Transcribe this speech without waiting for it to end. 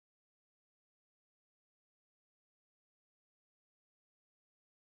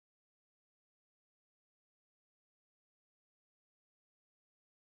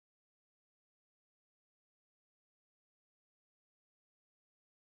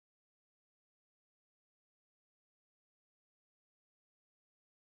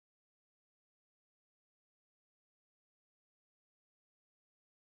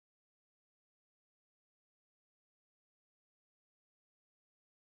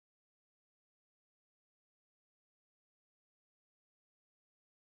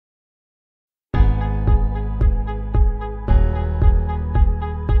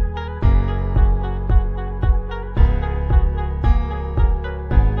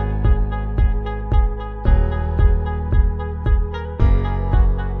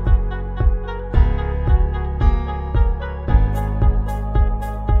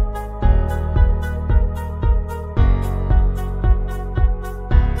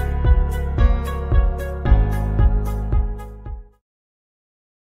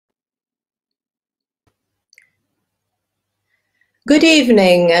Good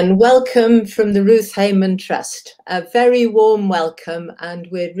evening and welcome from the Ruth Hayman Trust. A very warm welcome, and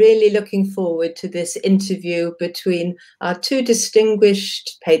we're really looking forward to this interview between our two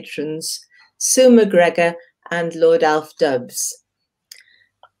distinguished patrons, Sue MacGregor and Lord Alf Dubs.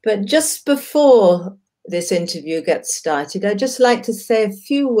 But just before this interview gets started, I'd just like to say a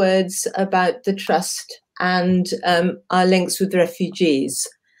few words about the Trust and our links with refugees,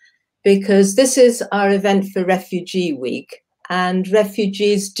 because this is our event for Refugee Week. And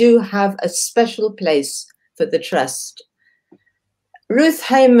refugees do have a special place for the Trust. Ruth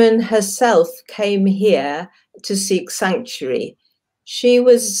Hayman herself came here to seek sanctuary. She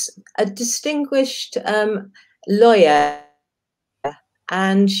was a distinguished lawyer,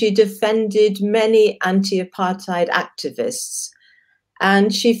 and she defended many anti-apartheid activists.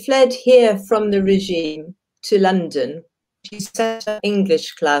 And she fled here from the regime to London. She set up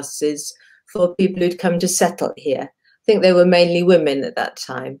English classes for people who'd come to settle here. I think they were mainly women at that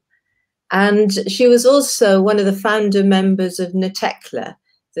time. And she was also one of the founder members of NATECLA,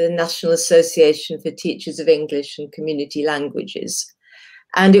 the National Association for Teachers of English and Community Languages.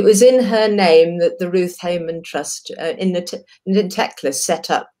 And it was in her name that the Ruth Hayman Trust, NATECLA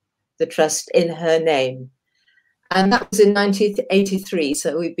set up the trust in her name. And that was in 1983,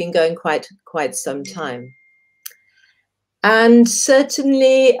 so we've been going quite some time. And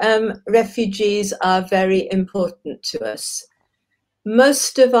certainly refugees are very important to us.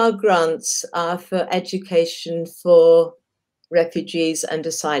 Most of our grants are for education for refugees and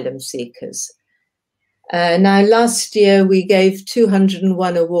asylum seekers. Now, last year we gave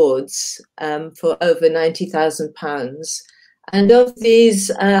 201 awards for over £90,000. And of these,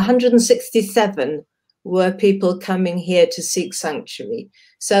 167 were people coming here to seek sanctuary.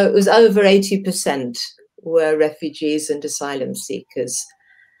 So it was over 80% were refugees and asylum seekers.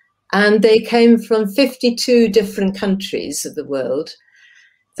 And they came from 52 different countries of the world.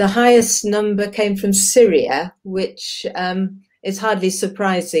 The highest number came from Syria, which is hardly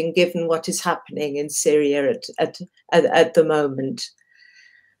surprising given what is happening in Syria at the moment.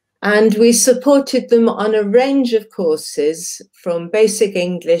 And we supported them on a range of courses from basic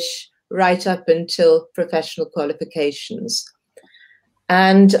English right up until professional qualifications.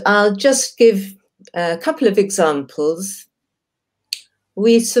 And I'll just give a couple of examples.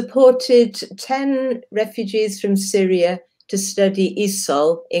 We supported 10 refugees from Syria to study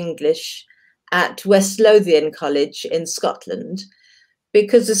ESOL, English, at West Lothian College in Scotland,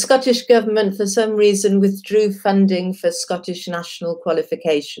 because the Scottish government, for some reason, withdrew funding for Scottish national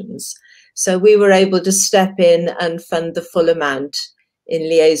qualifications. So we were able to step in and fund the full amount in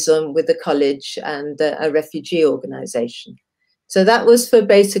liaison with the college and a refugee organisation. So that was for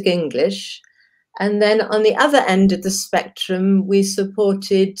basic English. And then on the other end of the spectrum, we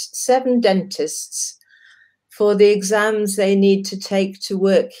supported 7 dentists for the exams they need to take to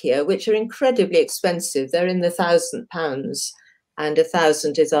work here, which are incredibly expensive. They're in the £1,000, and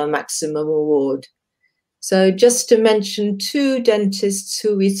 £1,000 is our maximum award. So just to mention 2 dentists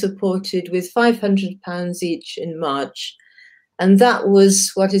who we supported with £500 each in March. And that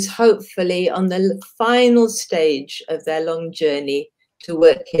was what is hopefully on the final stage of their long journey to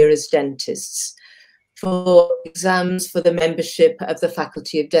work here as dentists, for exams for the membership of the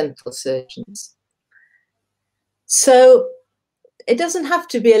Faculty of Dental Surgeons. So it doesn't have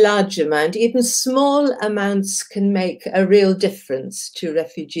to be a large amount. Even small amounts can make a real difference to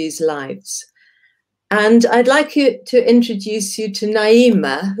refugees' lives. And I'd like to introduce you to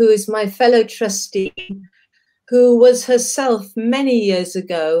Naima, who is my fellow trustee, who was herself many years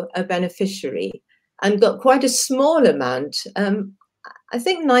ago a beneficiary and got quite a small amount. I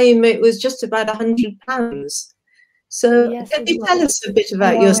think, Naima, it was just about £100. So yes, can you tell us a bit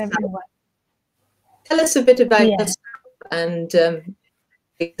about yourself? Everyone. Tell us a bit about yourself and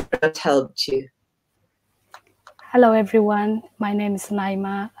what helped you. Hello, everyone. My name is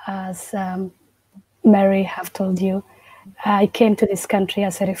Naima. As Mary have told you, I came to this country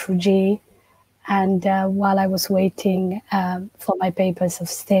as a refugee. And while I was waiting for my papers of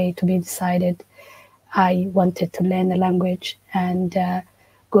stay to be decided, I wanted to learn the language and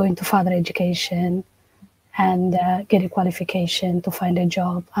go into further education and get a qualification to find a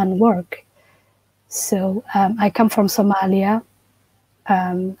job and work. So I come from Somalia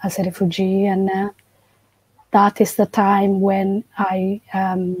as a refugee, and that is the time when I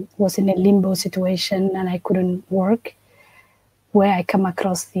was in a limbo situation and I couldn't work, where I come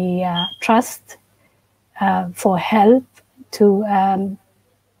across the trust for help to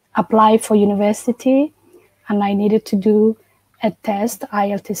apply for university, and I needed to do a test,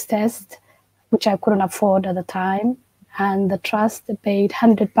 IELTS test, which I couldn't afford at the time, and the trust paid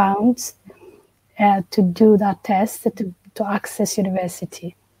 £100 to do that test, to access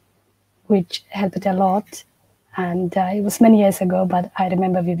university, which helped a lot. And it was many years ago, but I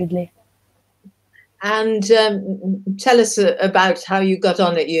remember vividly. And tell us about how you got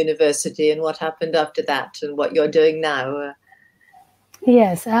on at university and what happened after that and what you're doing now.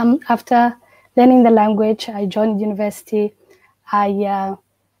 Yes, after learning the language, I joined university. I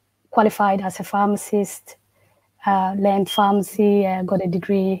qualified as a pharmacist, learned pharmacy, got a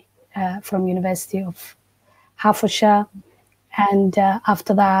degree from University of Hertfordshire. And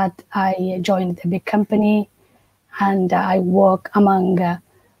after that, I joined a big company, and I work among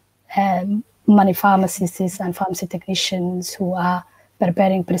many pharmacists and pharmacy technicians who are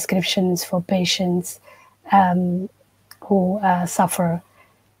preparing prescriptions for patients who suffer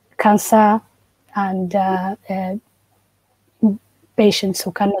cancer, and patients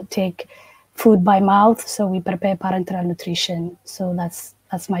who cannot take food by mouth. So we prepare parenteral nutrition. So that's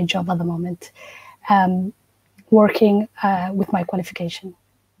my job at the moment, working with my qualification.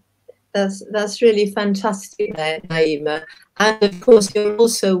 That's really fantastic, Naima. And of course, you're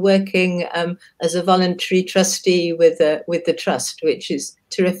also working as a voluntary trustee with the trust, which is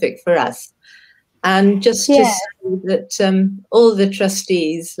terrific for us. And just to say that all the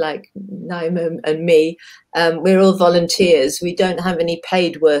trustees, like Naima and me, we're all volunteers. We don't have any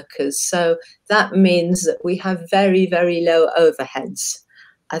paid workers. So that means that we have very, very low overheads.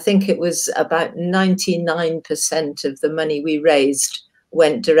 I think it was about 99% of the money we raised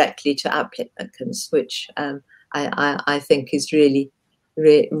went directly to applicants, which I think is really,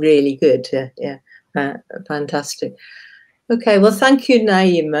 really good. Fantastic. Okay, well, thank you,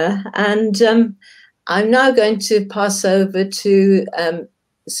 Naima. And I'm now going to pass over to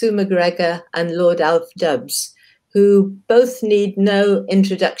Sue MacGregor and Lord Alf Dubs, who both need no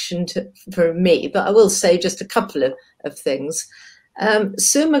introduction from me, but I will say just a couple of things.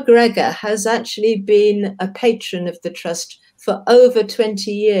 Sue MacGregor has actually been a patron of the Trust for over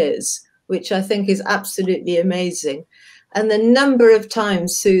 20 years, which I think is absolutely amazing. And the number of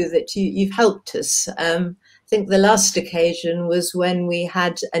times, Sue, that you've helped us, I think the last occasion was when we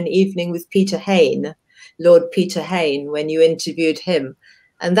had an evening with Peter Hayne, Lord Peter Hayne, when you interviewed him.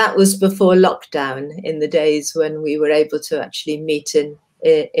 And that was before lockdown, in the days when we were able to actually meet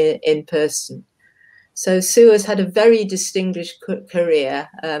in person. So Sue has had a very distinguished career,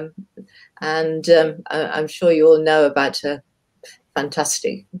 and I'm sure you all know about her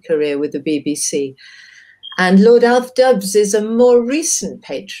fantastic career with the BBC. And Lord Alf Dubs is a more recent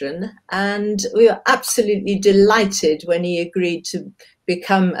patron, and we were absolutely delighted when he agreed to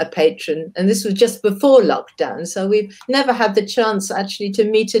become a patron. And this was just before lockdown, so we've never had the chance actually to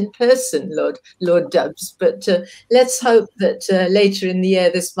meet in person, Lord Dubs. But let's hope that later in the year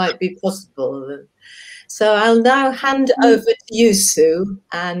this might be possible. So I'll now hand over to you, Sue,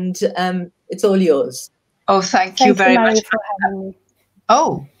 and it's all yours. Oh, thank you very much for having me.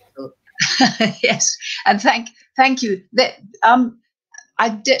 Oh, yes, and thank you.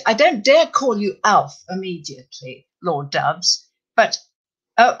 I don't dare call you Alf immediately, Lord Dubs, but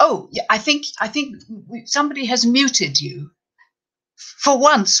I think somebody has muted you. For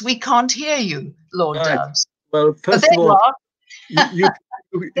once, we can't hear you, Lord Dubs. Well, first of all, you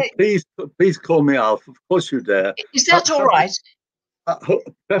please call me Alf. Of course you dare. Is that all right?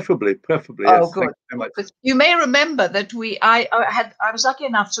 Preferably. Oh, yes. good. You may remember that I was lucky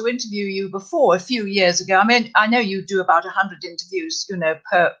enough to interview you before a few years ago. I mean, I know you do about 100 interviews,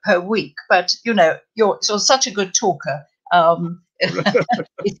 per week, but you're such a good talker.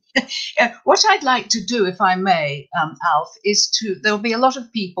 What I'd like to do, if I may, Alf, is there'll be a lot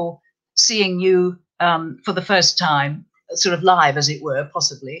of people seeing you for the first time, sort of live, as it were,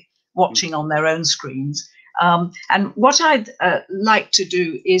 possibly watching on their own screens. And what I'd like to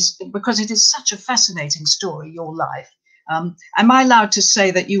do is, because it is such a fascinating story, your life, am I allowed to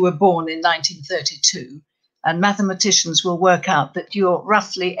say that you were born in 1932, and mathematicians will work out that you're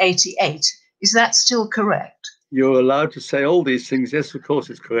roughly 88? Is that still correct? You're allowed to say all these things. Yes, of course,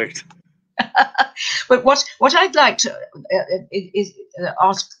 it's correct. But what I'd like to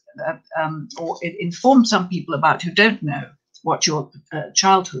ask or inform some people about who don't know what your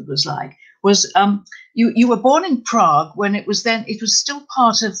childhood was like was you were born in Prague when it was still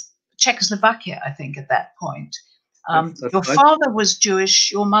part of Czechoslovakia, I think, at that point. That's your right. father was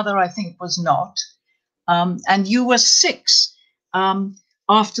Jewish, your mother, I think, was not, and you were 6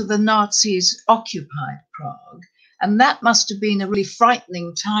 after the Nazis occupied Prague, and that must have been a really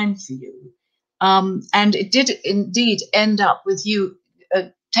frightening time for you. And it did indeed end up with you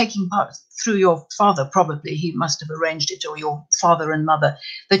taking part through your father, probably he must have arranged it, or your father and mother,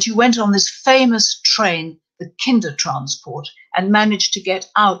 that you went on this famous train, the Kindertransport, and managed to get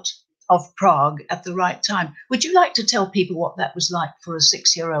out of Prague at the right time. Would you like to tell people what that was like for a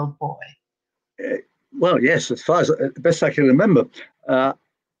 6-year-old boy? Well, yes, as far as best I can remember,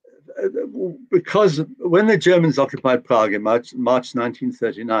 because when the Germans occupied Prague in March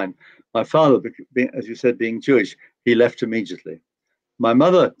 1939, my father, as you said, being Jewish, he left immediately. My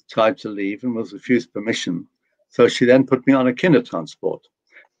mother tried to leave and was refused permission, so she then put me on a Kindertransport.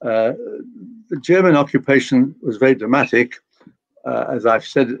 The German occupation was very dramatic. As I've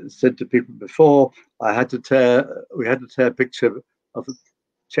said to people before, we had to tear a picture of the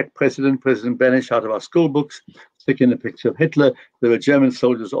Czech President Beneš, out of our school books, stick in a picture of Hitler. There were German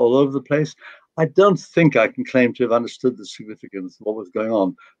soldiers all over the place. I don't think I can claim to have understood the significance of what was going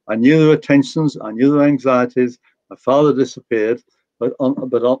on. I knew there were tensions, I knew there were anxieties. My father disappeared, but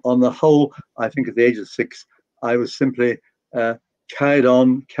on the whole, I think at the age of 6, I was simply carried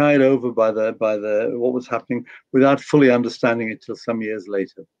over by the what was happening without fully understanding it till some years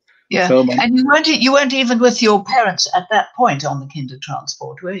later. Yeah, so and you weren't even with your parents at that point on the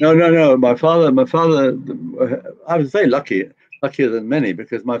Kindertransport, were you? No. My father. I was very luckier than many,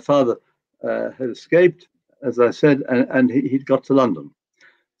 because my father had escaped, as I said, and he'd got to London,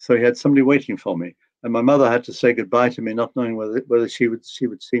 so he had somebody waiting for me, and my mother had to say goodbye to me, not knowing whether she would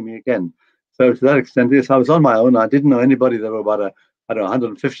see me again. So to that extent, yes, I was on my own. I didn't know anybody. There were about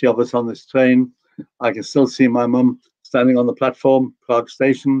 150 of us on this train. I can still see my mum standing on the platform, Prague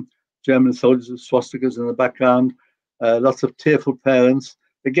station, German soldiers with swastikas in the background, lots of tearful parents.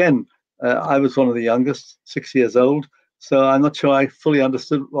 Again, I was one of the youngest, 6 years old, so I'm not sure I fully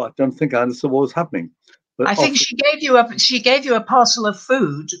understood. Well, I don't think I understood what was happening. But I think she gave you a parcel of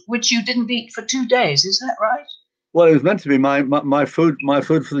food which you didn't eat for 2 days. Is that right? Well, it was meant to be my food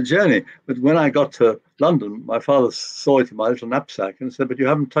for the journey. But when I got to London, my father saw it in my little knapsack and said, "But you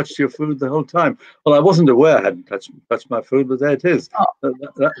haven't touched your food the whole time." Well, I wasn't aware I hadn't touched my food, but there it is. Oh.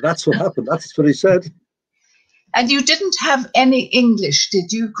 That's what happened. That's what he said. And you didn't have any English,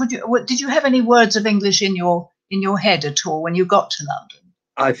 did you? Did you have any words of English in your head at all when you got to London?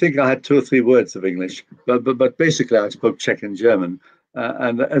 I think I had 2 or 3 words of English, but basically I spoke Czech and German.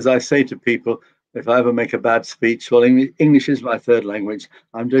 And as I say to people, if I ever make a bad speech, well, English is my 3rd language.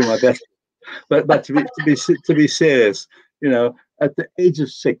 I'm doing my best. But to be serious, at the age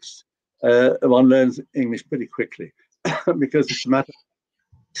of 6, one learns English pretty quickly because it's a matter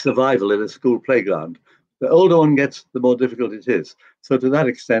of survival in a school playground. The older one gets, the more difficult it is. So to that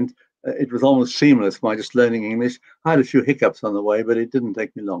extent, it was almost seamless by just learning English. I had a few hiccups on the way, but it didn't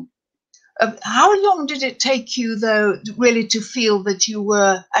take me long. How long did it take you, though, really to feel that you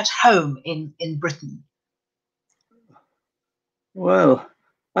were at home in Britain? Well,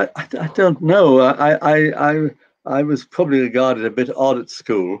 I don't know. I was probably regarded a bit odd at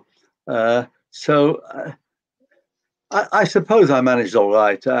school, so I suppose I managed all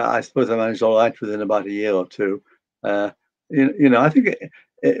right. I suppose I managed all right within about a year or 2. I think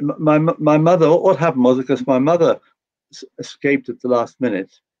my mother. What happened was, because my mother escaped at the last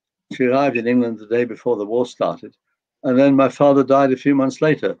minute. She arrived in England the day before the war started, and then my father died a few months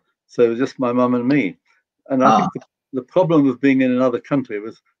later. So it was just my mum and me. And I think the problem of being in another country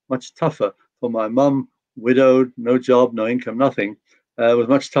was much tougher for my mum, widowed, no job, no income, nothing. Was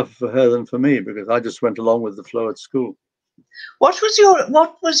much tougher for her than for me, because I just went along with the flow at school. What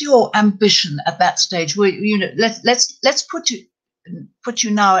was your ambition at that stage? Let's put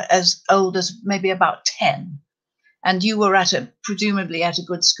you now as old as maybe about 10. And you were presumably at a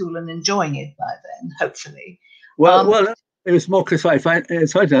good school and enjoying it by then, hopefully. Well, it was more precise.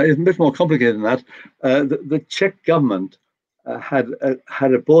 It's a bit more complicated than that. The Czech government had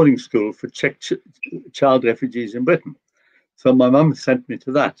a boarding school for Czech child refugees in Britain. So my mum sent me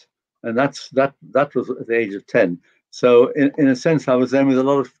to that, and that was at the age of 10. So in a sense, I was there with a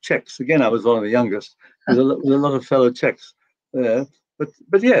lot of Czechs. Again, I was one of the youngest, with a lot of fellow Czechs.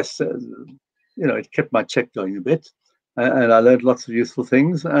 But yes. It kept my Czech going a bit, and I learned lots of useful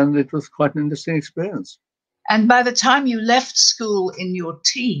things, and it was quite an interesting experience. And by the time you left school in your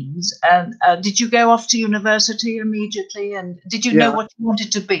teens, did you go off to university immediately? And did you know what you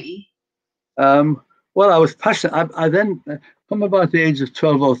wanted to be? Well, I was passionate. I then, from about the age of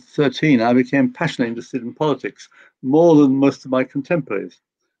 12 or 13, I became passionately interested in politics, more than most of my contemporaries.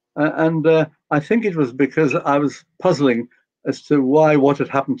 And I think it was because I was puzzling as to why what had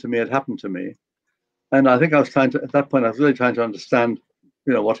happened to me. And I think I was at that point, I was really trying to understand,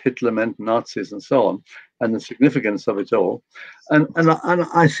 what Hitler meant, Nazis and so on, and the significance of it all. And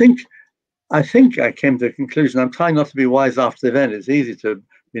I think I came to the conclusion, I'm trying not to be wise after the event. It's easy to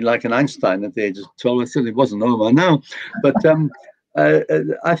be like an Einstein at the age of 12. I certainly wasn't over now. But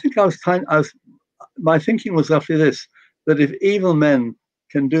I think my thinking was roughly this, that if evil men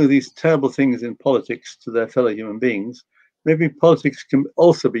can do these terrible things in politics to their fellow human beings, maybe politics can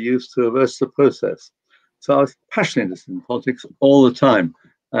also be used to reverse the process. So I was passionately interested in politics all the time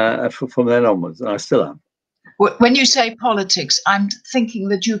from then onwards, and I still am. When you say politics, I'm thinking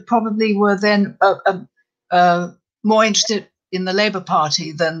that you probably were then more interested in the Labour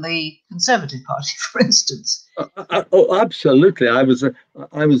Party than the Conservative Party, for instance. Oh, absolutely. I was well,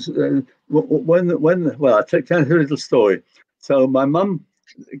 I'll tell you a little story. So my mum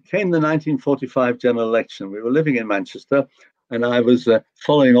came the 1945 general election. We were living in Manchester, and I was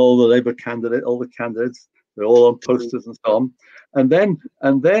following all the Labour candidates. They're all on posters and so on. And then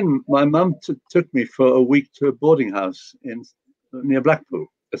my mum took me for a week to a boarding house near Blackpool,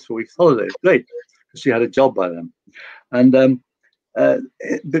 just for a week's holiday. Great, because she had a job by then. And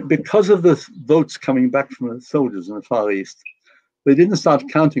because of the votes coming back from the soldiers in the Far East, they didn't start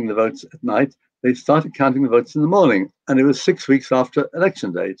counting the votes at night. They started counting the votes in the morning. And it was 6 weeks after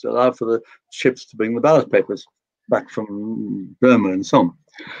election day to allow for the ships to bring the ballot papers back from Burma and so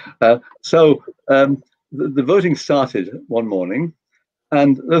on. The voting started one morning,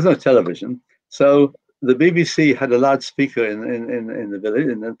 and there was no television. So the BBC had a loudspeaker in the village,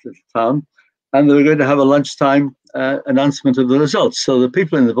 in the little town, and they were going to have a lunchtime announcement of the results. So the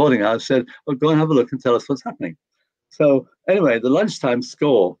people in the boarding house said, well, go and have a look and tell us what's happening. So anyway, the lunchtime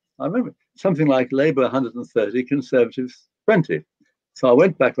score, I remember something like Labour 130, Conservatives 20. So I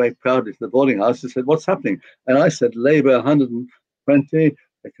went back very proudly to the boarding house and said, what's happening? And I said, Labour 120,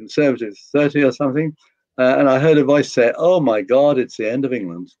 the Conservatives 30 or something. And I heard a voice say, oh my God, it's the end of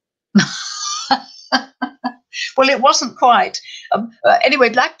England. Well, it wasn't quite. Anyway,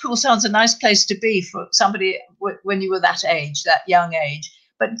 Blackpool sounds a nice place to be for somebody when you were that age, that young age.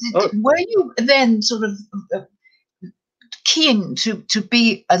 But were you then sort of keen to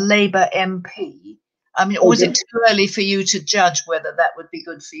be a Labour MP? I mean, or was it too early for you to judge whether that would be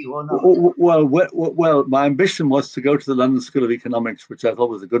good for you or not? Well, my ambition was to go to the London School of Economics, which I thought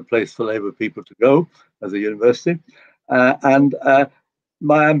was a good place for Labour people to go as a university. And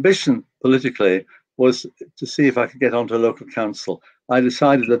my ambition politically was to see if I could get onto a local council. I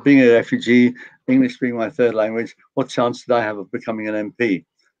decided that being a refugee, English being my third language, what chance did I have of becoming an MP?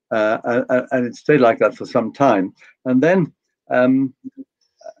 And it stayed like that for some time. And then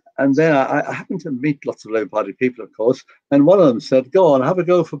I happened to meet lots of Labour Party people, of course, and one of them said, go on, have a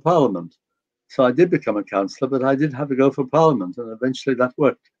go for Parliament. So I did become a councillor, but I did have a go for Parliament, and eventually that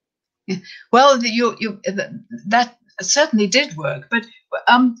worked. Well, that certainly did work, but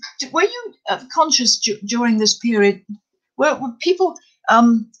were you conscious during this period, where people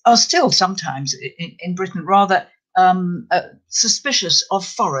are still sometimes in Britain rather suspicious of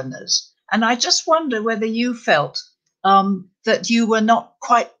foreigners? And I just wonder whether you felt that you were not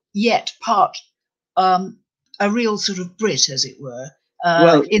quite yet part, a real sort of Brit, as it were,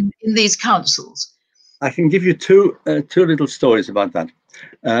 in these councils. I can give you two little stories about that.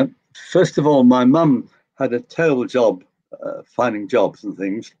 First of all, my mum had a terrible job finding jobs and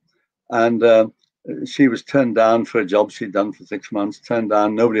things, and she was turned down for a job she'd done for 6 months, turned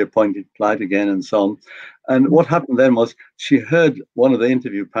down, nobody applied again, and so on. And what happened then was she heard one of the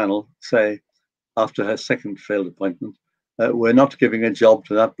interview panel say, after her second failed appointment, we're not giving a job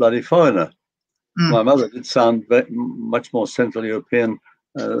to that bloody foreigner. My mother did sound much more Central European,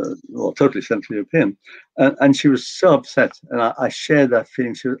 or totally Central European, and she was so upset, and I shared that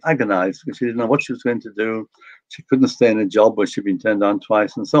feeling. She was agonized because she didn't know what she was going to do. She couldn't stay in a job where she'd been turned down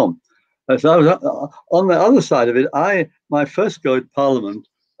twice and so on. So I was on the other side of it. My first go at Parliament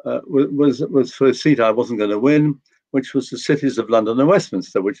was for a seat I wasn't going to win, which was the cities of London and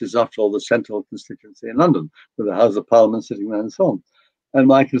Westminster, which is after all the central constituency in London, with the House of Parliament sitting there and so on. And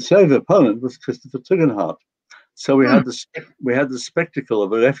my Conservative opponent was Christopher Tugendhat. So we had the spectacle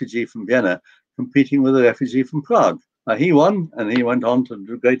of a refugee from Vienna competing with a refugee from Prague. He won, and he went on to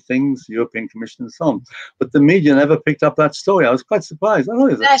do great things, European Commission and so on. But the media never picked up that story. I was quite surprised. I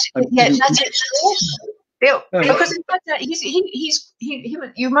know that's because in fact,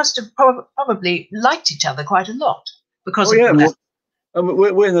 you must have probably liked each other quite a lot because of that.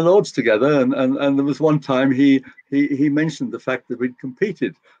 We're in the Lords together, and there was one time he mentioned the fact that we'd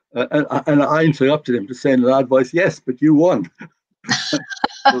competed, and I interrupted him to say in a loud voice, "Yes, but you won."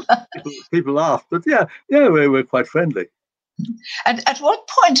 people laughed, but yeah, we're quite friendly. And at what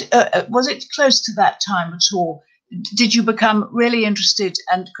point was it close to that time at all? Did you become really interested?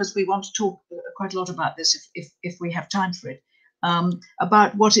 And because we want to talk quite a lot about this, if we have time for it,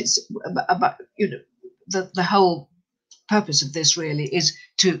 about what it's about, the whole purpose of this really is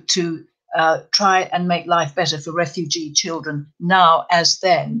to try and make life better for refugee children now as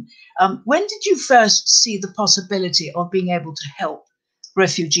then. When did you first see the possibility of being able to help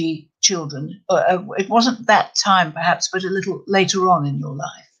refugee children. It wasn't that time, perhaps, but a little later on in your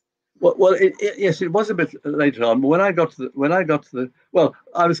life. Well, yes, it was a bit later on. But when I got to the, well,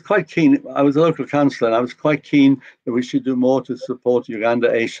 I was quite keen. I was a local councillor, and I was quite keen that we should do more to support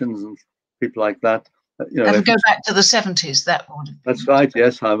Uganda Asians and people like that. And go back to the 70s. That would have been. That's right.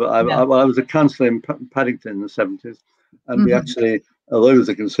 Yes, I was a councillor in Paddington in the 70s, and we actually, although it was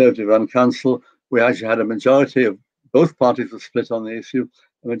a Conservative-run council, we actually had a majority of both parties were split on the issue.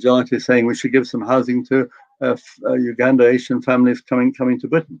 A majority saying we should give some housing to Uganda Asian families coming to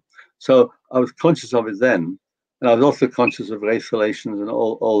Britain. So I was conscious of it then, and I was also conscious of race relations and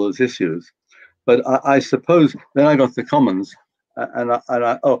all those issues. But I suppose then I got to the Commons, and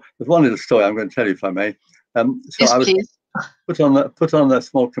there's one little story I'm going to tell you if I may. So yes, I was please. put on a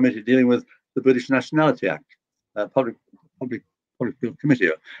small committee dealing with the British Nationality Act, public committee,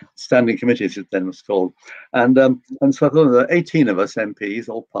 or standing committee as it then was called, and so I thought there were 18 of us MPs,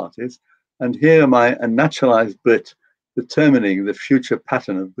 all parties, and here am I, a naturalised Brit, determining the future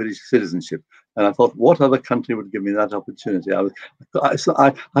pattern of British citizenship. And I thought, what other country would give me that opportunity?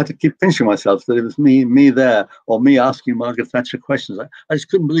 I had to keep pinching myself that it was me there, or me asking Margaret Thatcher questions. I just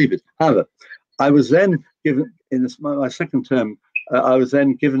couldn't believe it. However, I was then given, in my second term, I was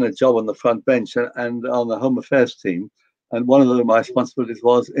then given a job on the front bench and on the Home Affairs team. And one of my responsibilities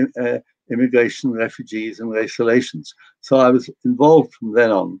was immigration, refugees, and race relations. So I was involved from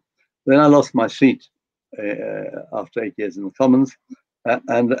then on. Then I lost my seat after 8 years in the Commons,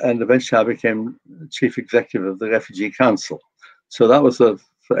 and eventually I became chief executive of the Refugee Council. So that was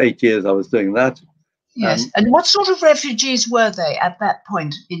for 8 years I was doing that. Yes, and what sort of refugees were they at that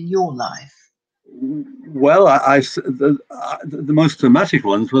point in your life? Well, the most dramatic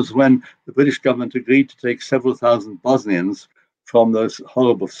ones was when the British government agreed to take several thousand Bosnians from those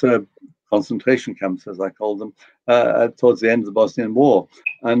horrible Serb concentration camps, as I call them, towards the end of the Bosnian War.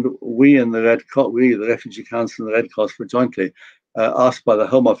 And we and the the Refugee Council and the Red Cross were jointly asked by the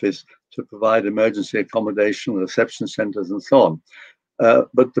Home Office to provide emergency accommodation, reception centres, and so on.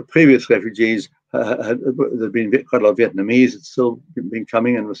 But the previous refugees, there'd been quite a lot of Vietnamese, had still been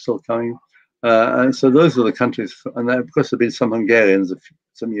coming and were still coming. And so those are the countries, and then, of course there have been some Hungarians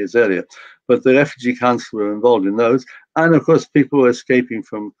some years earlier, but the Refugee Council were involved in those. And of course people were escaping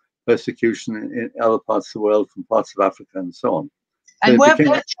from persecution in other parts of the world, from parts of Africa and so on. And were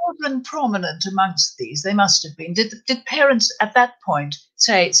their children prominent amongst these? They must have been. Did parents at that point,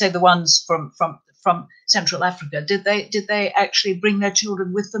 say the ones from Central Africa, did they actually bring their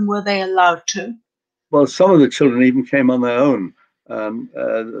children with them? Were they allowed to? Well, some of the children even came on their own.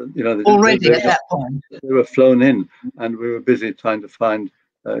 Already at that point, they were flown in, and we were busy trying to find,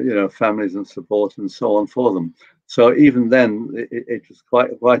 families and support and so on for them. So even then, it was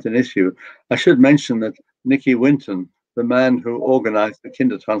quite an issue. I should mention that Nicky Winton, the man who organised the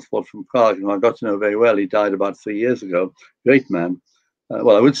Kindertransport from Prague, who I got to know very well, he died about 3 years ago. Great man.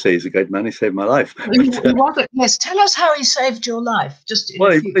 Well, I would say he's a great man. He saved my life. Yes, tell us how he saved your life.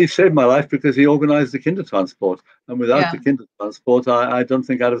 He saved my life because he organised the Kindertransport, and without the Kindertransport, I don't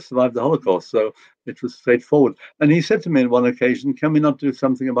think I'd have survived the Holocaust. So it was straightforward. And he said to me on one occasion, "Can we not do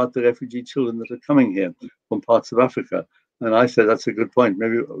something about the refugee children that are coming here from parts of Africa?" And I said, "That's a good point.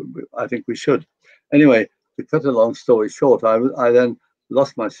 Maybe I think we should." Anyway, to cut a long story short, I then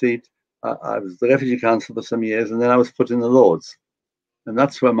lost my seat. I was the Refugee Council for some years, and then I was put in the Lords. And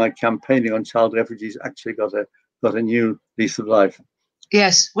that's where my campaigning on child refugees actually got a new lease of life.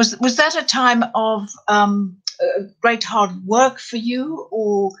 Yes. Was that a time of great hard work for you,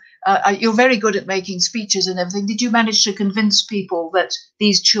 or you're very good at making speeches and everything? Did you manage to convince people that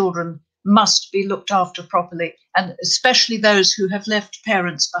these children must be looked after properly, and especially those who have left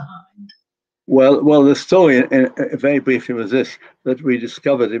parents behind? Well, the story, very briefly, was this: that we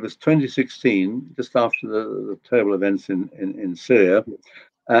discovered, it was 2016, just after the terrible events in Syria,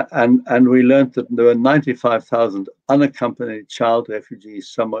 and we learned that there were 95,000 unaccompanied child refugees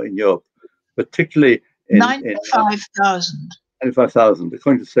somewhere in Europe, particularly in 95,000. 95,000,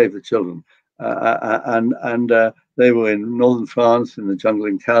 according to Save the Children, and they were in northern France, in the jungle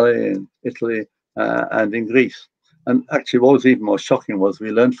in Calais, in Italy, and in Greece. And actually, what was even more shocking was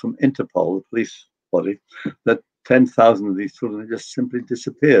we learned from Interpol, the police body, that 10,000 of these children had just simply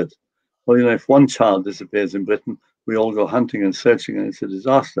disappeared. Well, if one child disappears in Britain, we all go hunting and searching, and it's a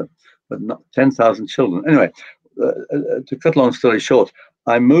disaster. But not 10,000 children. Anyway, to cut a long story short,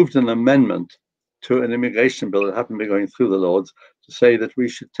 I moved an amendment to an immigration bill that happened to be going through the Lords to say that we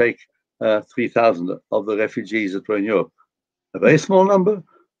should take 3,000 of the refugees that were in Europe. A very small number.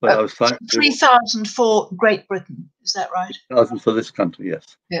 But I was trying to 3,000 for Great Britain, is that right? 3,000 for this country,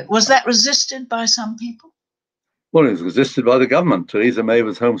 yes. Yeah. Was that resisted by some people? Well, it was resisted by the government. Theresa May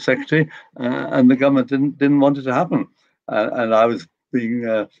was Home Secretary, and the government didn't want it to happen. And I was being,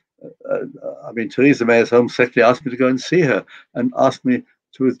 I mean, Theresa May as Home Secretary asked me to go and see her and asked me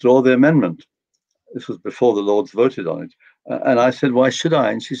to withdraw the amendment. This was before the Lords voted on it. And I said, why should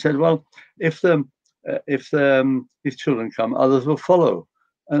I? And she said, well, if these children come, others will follow.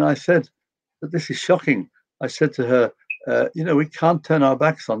 And I said, but this is shocking. I said to her, you know, we can't turn our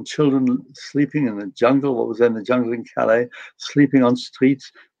backs on children sleeping in the jungle, what was in the jungle in Calais, sleeping on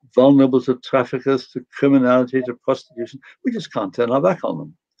streets, vulnerable to traffickers, to criminality, to prostitution. We just can't turn our back on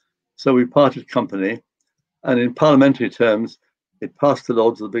them. So we parted company. And in parliamentary terms, it passed the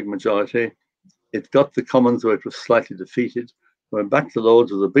Lords with a big majority. It got the Commons where it was slightly defeated. Went back to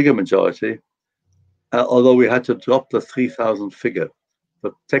Lords with a bigger majority, although we had to drop the 3,000 figure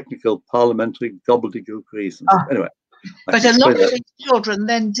for technical parliamentary gobbledygook reasons. Anyway. But a lot of these children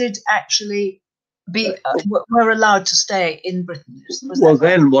then did actually were allowed to stay in Britain. Well,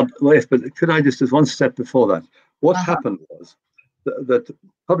 then what? Yes, but could I just, as one step before that, what happened was that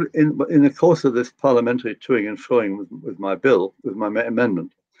in the course of this parliamentary toing and froing with my bill, with my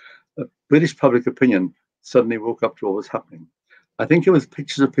amendment, British public opinion suddenly woke up to what was happening. I think it was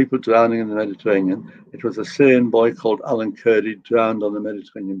pictures of people drowning in the Mediterranean. It was a Syrian boy called Alan Kurdi drowned on the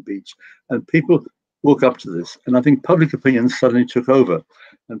Mediterranean beach, and people woke up to this. And I think public opinion suddenly took over,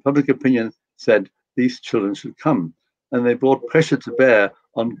 and public opinion said these children should come. And they brought pressure to bear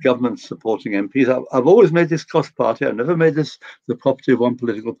on government supporting MPs. I've always made this cross-party. I've never made this the property of one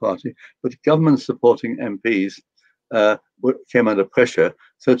political party, but government supporting MPs came under pressure.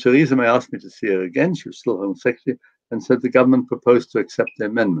 So Theresa May asked me to see her again. She was still Home Secretary, and said the government proposed to accept the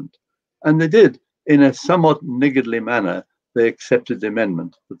amendment. And they did. In a somewhat niggardly manner, they accepted the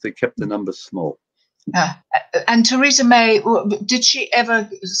amendment, but they kept the numbers small. And Theresa May, did she ever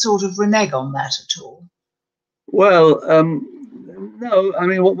sort of renege on that at all? Well, no. I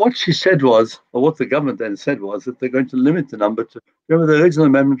mean, what she said was, or what the government then said was, that they're going to limit the number to, remember the original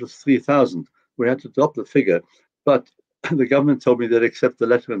amendment was 3,000. We had to drop the figure, but the government told me they'd accept the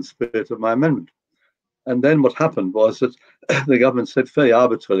letter and spirit of my amendment. And then what happened was that the government said very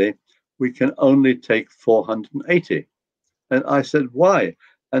arbitrarily, we can only take 480. And I said, why?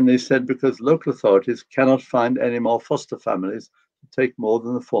 And they said, because local authorities cannot find any more foster families to take more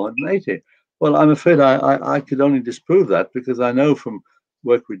than the 480. Well, I'm afraid I could only disprove that, because I know from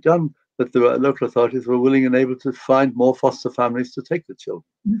work we've done that the local authorities were willing and able to find more foster families to take the children.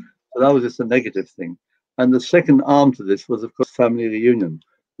 So that was just a negative thing. And the second arm to this was, of course, family reunion.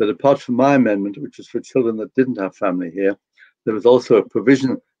 That apart from my amendment, which was for children that didn't have family here, there was also a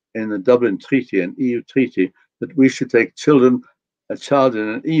provision in the Dublin Treaty, an EU treaty, that we should take children. A child in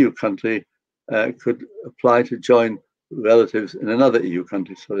an EU country could apply to join relatives in another EU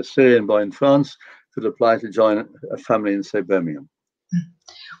country. So a Syrian boy in France could apply to join a family in, say, Birmingham.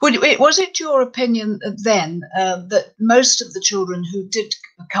 Was it your opinion then that most of the children who did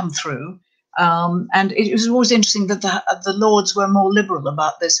come through, and it was always interesting that the Lords were more liberal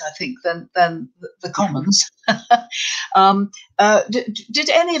about this, I think, than the Commons. Did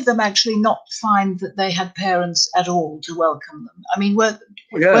any of them actually not find that they had parents at all to welcome them? I mean, were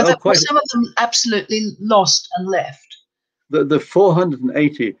some of them absolutely lost and left? The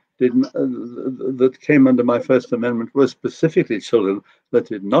 480 that came under my First Amendment were specifically children that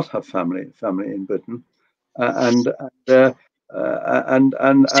did not have family in Britain, so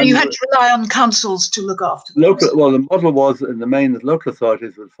you had to rely on councils to look after them. Well, the model was in the main that local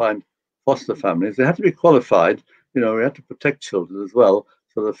authorities would find foster families. They had to be qualified. You know, we had to protect children as well.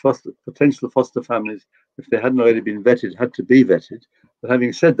 So the potential foster families, if they hadn't already been vetted, had to be vetted. But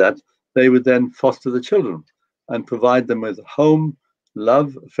having said that, they would then foster the children and provide them with home,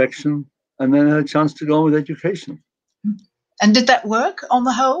 love, affection, and then a chance to go on with education. And did that work on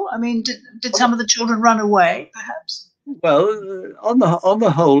the whole? I mean, did some of the children run away, perhaps? Well, on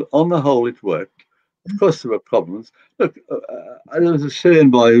the whole, it worked. Of course, there were problems. Look, there was a Syrian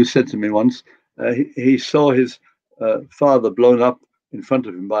boy who said to me once, he saw his father blown up in front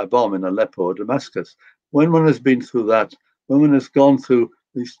of him by a bomb in Aleppo or Damascus. When one has been through that, when one has gone through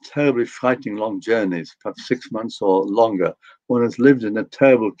these terribly frightening long journeys, perhaps 6 months or longer, one has lived in a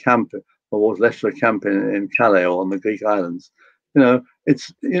terrible camp, or was left of a camp in Calais or on the Greek islands,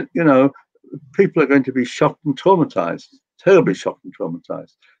 people are going to be shocked and traumatized, terribly shocked and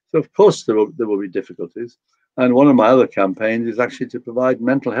traumatized. So of course there will be difficulties. And one of my other campaigns is actually to provide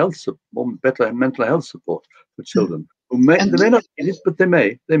better mental health support for children who may not need it, but they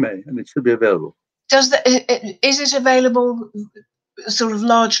may, and it should be available. Is it available sort of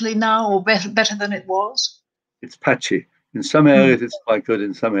largely now, or better than it was? It's patchy. In some areas it's quite good,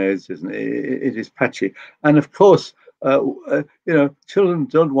 in some areas it is patchy. And of course, you know, children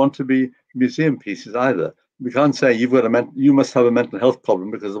don't want to be museum pieces either. We can't say you must have a mental health problem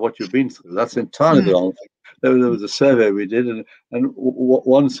because of what you've been through. That's entirely the wrong thing. There was a survey we did, and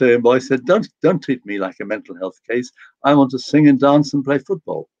one survey boy said, "Don't treat me like a mental health case. I want to sing and dance and play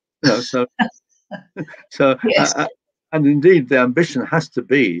football." You know, so Yes. And indeed, the ambition has to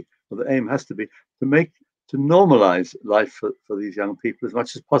be, or the aim has to be, to normalize life for these young people as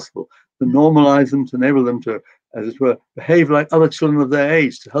much as possible, to normalize them, to enable them to, as it were, behave like other children of their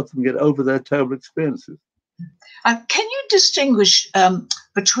age, to help them get over their terrible experiences. Can you distinguish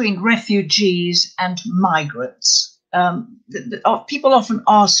between refugees and migrants? People often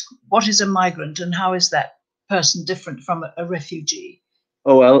ask, what is a migrant and how is that person different from a refugee?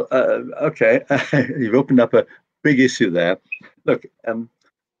 Oh, well, okay. You've opened up a big issue there. Look,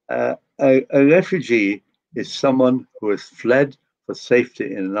 a refugee is someone who has fled for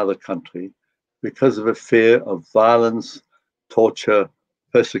safety in another country because of a fear of violence, torture,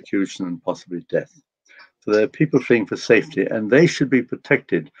 persecution, and possibly death. So there are people fleeing for safety, and they should be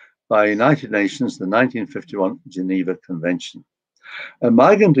protected by United Nations, the 1951 Geneva Convention. A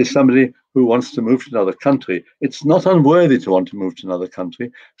migrant is somebody who wants to move to another country. It's not unworthy to want to move to another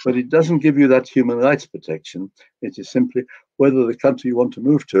country, but it doesn't give you that human rights protection. It is simply whether the country you want to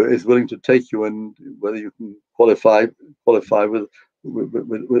move to is willing to take you and whether you can qualify with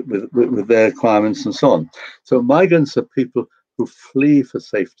their requirements and so on. So migrants are people who flee for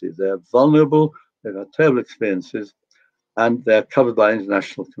safety. They're vulnerable, they've had terrible experiences, and they're covered by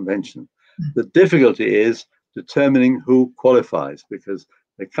international convention. The difficulty is determining who qualifies, because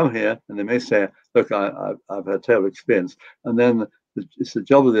they come here and they may say, look, I've had a terrible experience. And then it's the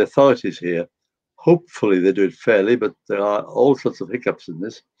job of the authorities here. Hopefully they do it fairly, but there are all sorts of hiccups in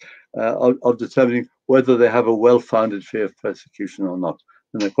this, of determining whether they have a well-founded fear of persecution or not.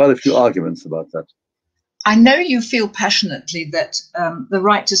 And there are quite a few arguments about that. I know you feel passionately that the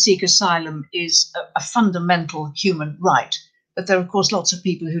right to seek asylum is a fundamental human right, but there are, of course, lots of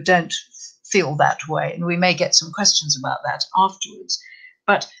people who don't feel that way, and we may get some questions about that afterwards.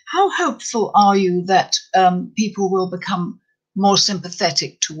 But how hopeful are you that people will become more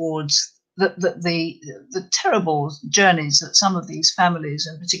sympathetic towards the terrible journeys that some of these families,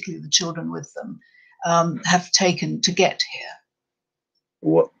 and particularly the children with them, have taken to get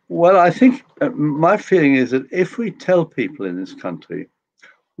here? Well, I think my feeling is that if we tell people in this country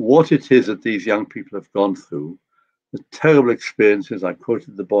what it is that these young people have gone through, the terrible experiences, I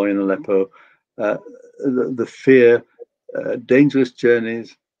quoted the boy in Aleppo, the fear, dangerous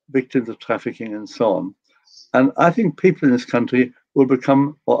journeys, victims of trafficking and so on. And I think people in this country will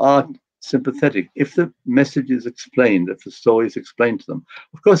become or are sympathetic if the message is explained, if the story is explained to them.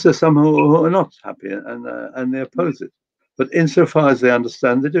 Of course, there's some who are not happy and they oppose it. But insofar as they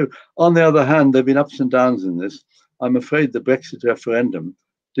understand, they do. On the other hand, there have been ups and downs in this. I'm afraid the Brexit referendum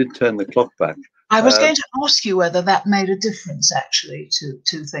did turn the clock back. I was going to ask you whether that made a difference, actually, to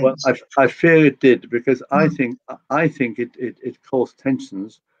things. Well, I fear it did, because I think it caused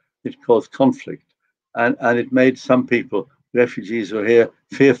tensions, it caused conflict, and it made some people, refugees who are here,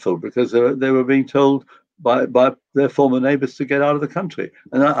 fearful because they were being told by their former neighbours to get out of the country.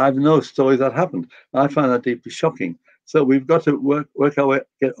 And I know stories that happened. I find that deeply shocking. So we've got to work our way,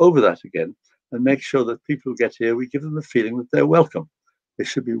 get over that again, and make sure that people who get here, we give them the feeling that they're welcome. They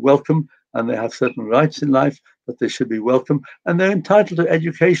should be welcome, and they have certain rights in life, but they should be welcome, and they're entitled to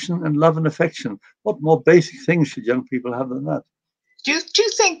education and love and affection. What more basic things should young people have than that? Do you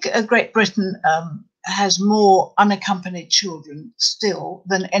think Great Britain has more unaccompanied children still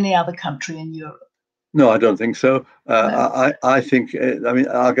than any other country in Europe? No, I don't think so. No. I think, I mean,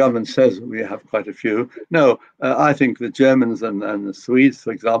 our government says we have quite a few. No, I think the Germans and the Swedes,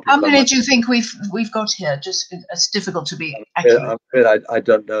 for example. How many do you think we've got here? Just, it's difficult to be accurate. I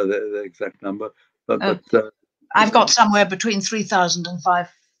don't know the exact number, but I've got somewhere between 3,000 and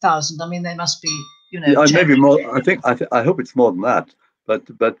 5,000. I mean, they must be, you know, maybe more. I hope it's more than that. But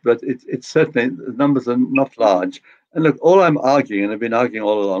it's certainly, the numbers are not large. And look, all I'm arguing, and I've been arguing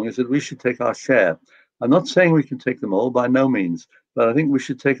all along, is that we should take our share. I'm not saying we can take them all, by no means, but I think we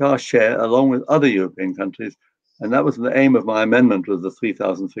should take our share along with other European countries. And that was the aim of my amendment, was the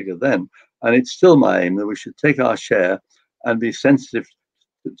 3,000 figure then. And it's still my aim that we should take our share and be sensitive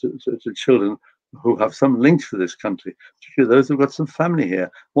to children who have some links to this country, particularly those who've got some family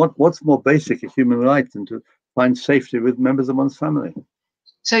here. What's more basic a human right than to find safety with members of one's family?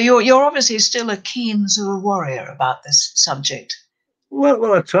 So you're obviously still a keen sort of warrior about this subject.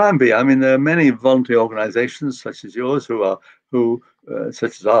 Well, I try and be. I mean, there are many voluntary organisations such as yours who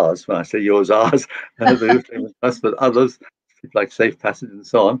such as ours, when I say yours, ours, the Ruth Hayman Trust, but others, like Safe Passage and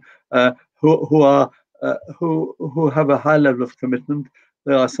so on, who have a high level of commitment.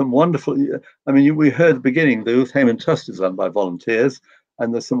 There are some wonderful, I mean, we heard at the beginning, the Ruth Hayman Trust is run by volunteers,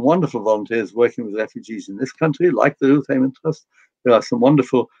 and there's some wonderful volunteers working with refugees in this country, like the Ruth Hayman Trust. There are some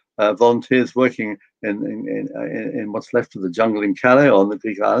wonderful volunteers working in what's left of the jungle in Calais or on the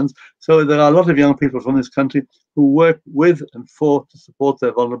Greek islands. So there are a lot of young people from this country who work with and for to support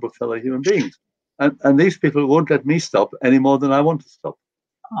their vulnerable fellow human beings. And these people won't let me stop any more than I want to stop.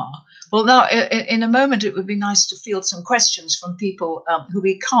 Oh. Well, now, in a moment, it would be nice to field some questions from people who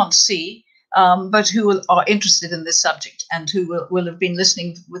we can't see, but who are interested in this subject and who will have been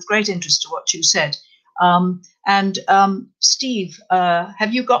listening with great interest to what you said. Steve,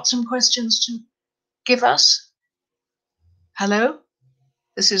 have you got some questions to give us? Hello?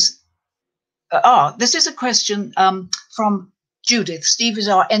 This is a question from Judith. Steve is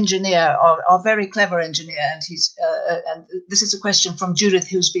our engineer, our very clever engineer, and and this is a question from Judith,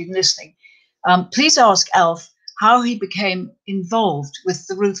 who's been listening. Please ask Alf how he became involved with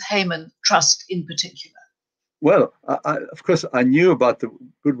the Ruth Hayman Trust in particular. Well, of course, I knew about the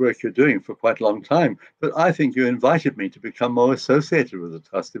good work you're doing for quite a long time, but I think you invited me to become more associated with the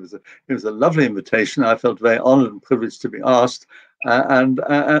Trust. It was a lovely invitation. I felt very honored and privileged to be asked, and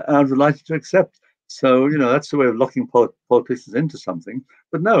I was delighted to accept. So, you know, that's the way of locking politicians into something.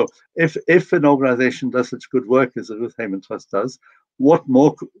 But no, if an organization does such good work as the Ruth Hayman Trust does,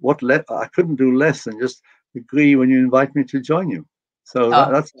 I couldn't do less than just agree when you invite me to join you. So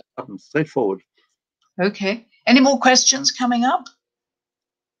that's what happens, straightforward. Okay. Any more questions coming up?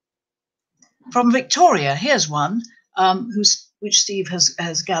 From Victoria, here's one, which Steve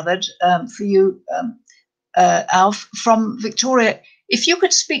has gathered for you, Alf. From Victoria, if you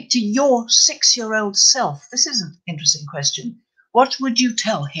could speak to your 6-year-old self, this is an interesting question, what would you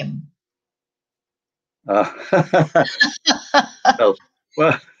tell him?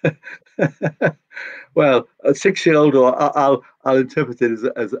 Well, a 6-year-old, or I'll interpret it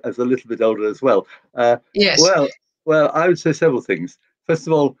as a little bit older as well. Yes. Well, I would say several things. First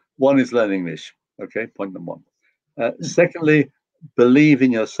of all, one is learn English. Okay, point number one. Secondly, believe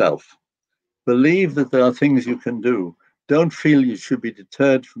in yourself. Believe that there are things you can do. Don't feel you should be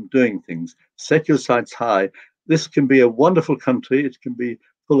deterred from doing things. Set your sights high. This can be a wonderful country. It can be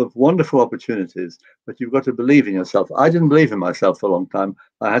full of wonderful opportunities, but you've got to believe in yourself. I didn't believe in myself for a long time.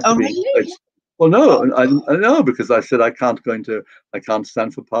 I had to be. Really? Well, no, I know, because I said I can't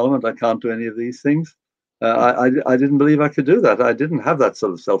stand for Parliament. I can't do any of these things. I didn't believe I could do that. I didn't have that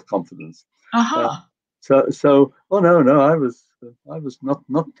sort of self-confidence. So I was not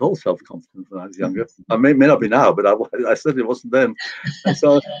at all self-confident when I was younger. I may not be now, but I certainly wasn't then. And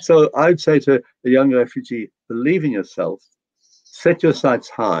so I'd say to a young refugee, believe in yourself, set your sights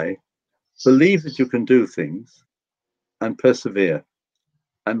high, believe that you can do things, and persevere.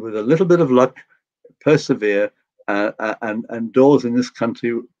 And with a little bit of luck, persevere, and doors in this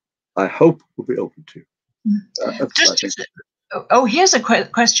country, I hope, will be open to you. Here's a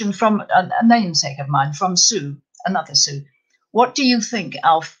question from a namesake of mine, from Sue, another Sue. What do you think,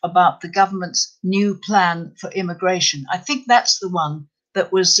 Alf, about the government's new plan for immigration? I think that's the one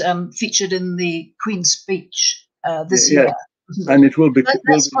that was featured in the Queen's speech this year. And it will be.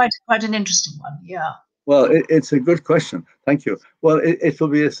 That's quite an interesting one. Yeah. Well, it's a good question. Thank you. Well, it will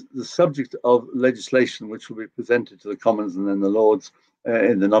be the subject of legislation which will be presented to the Commons and then the Lords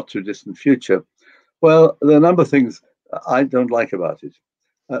in the not too distant future. Well, there are a number of things I don't like about it.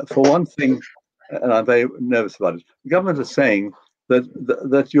 For one thing, and I'm very nervous about it, the government is saying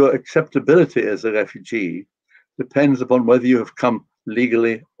that your acceptability as a refugee depends upon whether you have come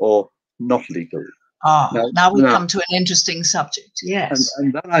legally or not legally. Now we come to an interesting subject, yes.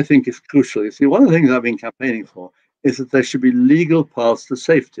 And that, I think, is crucial. You see, one of the things I've been campaigning for is that there should be legal paths to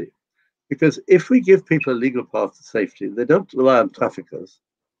safety. Because if we give people a legal path to safety, they don't rely on traffickers,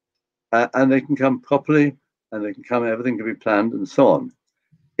 and they can come properly, and they can come, everything can be planned, and so on.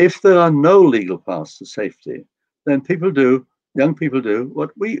 If there are no legal paths to safety, then young people do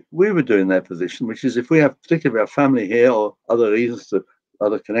what we would do in their position, which is if we have, particularly our family here or other reasons,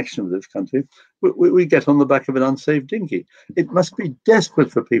 other connection with this country, we get on the back of an unsafe dinghy. It must be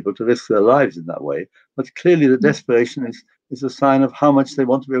desperate for people to risk their lives in that way, but clearly the desperation is a sign of how much they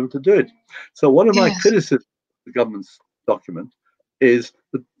want to be able to do it. So one of my criticisms of the government's document is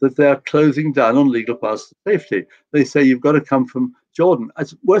that they are closing down on legal paths to safety. They say you've got to come from Jordan.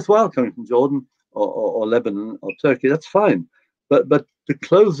 It's worthwhile coming from Jordan or Lebanon or Turkey, that's fine. But to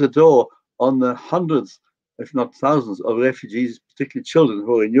close the door on the hundreds, if not thousands, of refugees, particularly children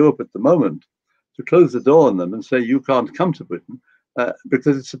who are in Europe at the moment, to close the door on them and say you can't come to Britain,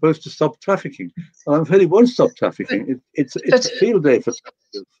 because it's supposed to stop trafficking. Well, I'm afraid it won't stop trafficking. It's a field day for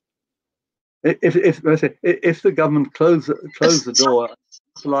traffickers. If the government close the door,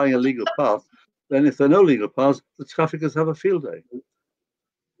 allowing a legal path, then if there are no legal paths, the traffickers have a field day.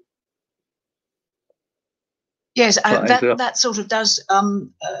 Yes, that sort of does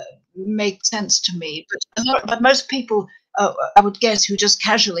make sense to me. But most people, I would guess, who just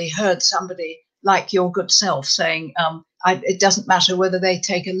casually heard somebody like your good self saying, it doesn't matter whether they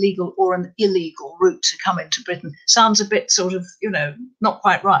take a legal or an illegal route to come into Britain, sounds a bit sort of, not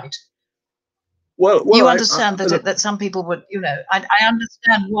quite right. Well, you understand that some people would, I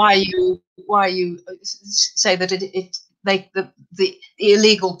understand why you say that the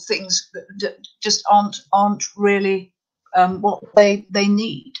illegal things just aren't really what they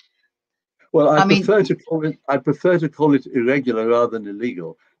need. Well, I prefer to call it irregular rather than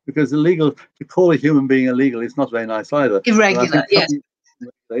illegal, because illegal, to call a human being illegal is not very nice either. Irregular, yes,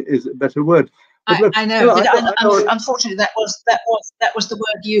 is a better word. But look, I know. Unfortunately, that was the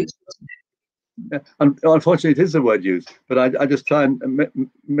word used, wasn't it? Yeah, unfortunately, it is the word used, but I just try and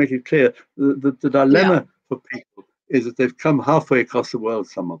make it clear. The dilemma for people is that they've come halfway across the world,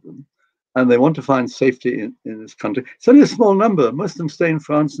 some of them, and they want to find safety in this country. It's only a small number. Most of them stay in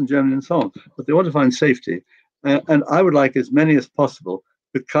France and Germany and so on, but they want to find safety. And I would like as many as possible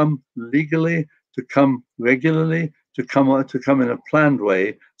to come legally, to come regularly, to come in a planned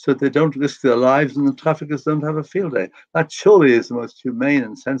way, so that they don't risk their lives and the traffickers don't have a field day. That surely is the most humane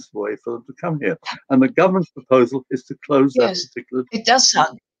and sensible way for them to come here. And the government's proposal is to close that particular. It does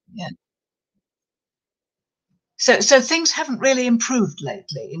sound, yeah. So things haven't really improved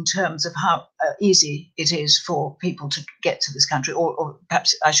lately in terms of how easy it is for people to get to this country, or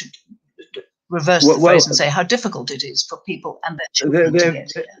perhaps I should reverse the phrase and say how difficult it is for people and their children to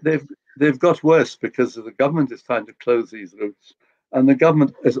get here. They've got worse because the government is trying to close these routes, and the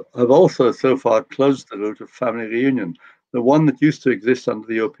government have also so far closed the route of family reunion, the one that used to exist under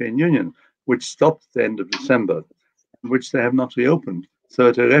the European Union, which stopped at the end of December, which they have not reopened. So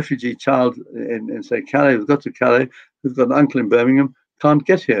that a refugee child in say Calais, who's got to Calais, who's got an uncle in Birmingham, can't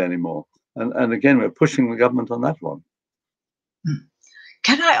get here anymore. And again, we're pushing the government on that one.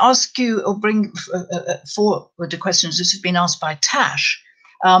 Can I ask you, or bring forward the questions that have been asked by Tash,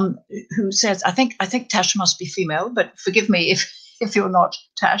 who says, I think Tash must be female, but forgive me if you're not,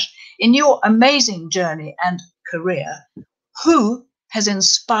 Tash. In your amazing journey and career, who has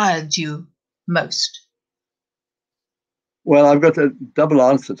inspired you most? Well, I've got a double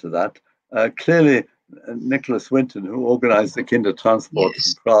answer to that. Clearly, Nicholas Winton, who organized the Kindertransport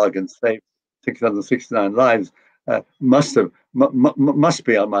from Prague and saved 669 lives, must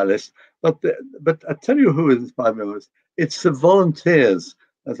be on my list. But I tell you who inspired me most. It's the volunteers,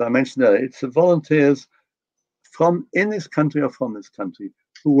 as I mentioned earlier. It's the volunteers from in this country or from this country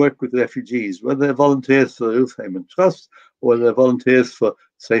who work with refugees, whether they're volunteers for the Ruth Hayman Trust or whether they're volunteers for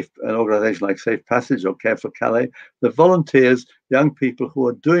an organization like Safe Passage or Care for Calais. The volunteers, young people who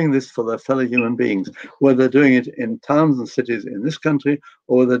are doing this for their fellow human beings, whether they're doing it in towns and cities in this country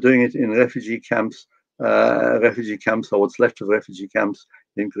or they're doing it in refugee camps or what's left of refugee camps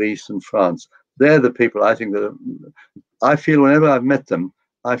in Greece and France. They're the people I think that I feel whenever I've met them,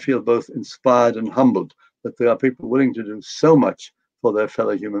 I feel both inspired and humbled that there are people willing to do so much for their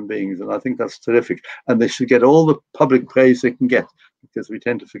fellow human beings. And I think that's terrific. And they should get all the public praise they can get, because we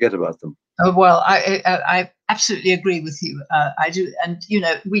tend to forget about them. Oh, well, I absolutely agree with you. I do. And,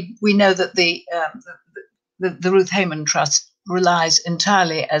 we know that the Ruth Hayman Trust relies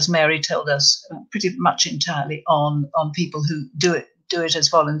entirely, as Mary told us, pretty much entirely on people who do it as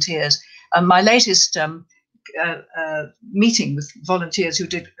volunteers. My latest meeting with volunteers who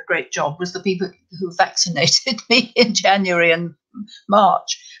did a great job was the people who vaccinated me in January and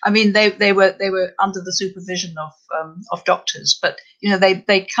March. I mean, they were under the supervision of doctors, but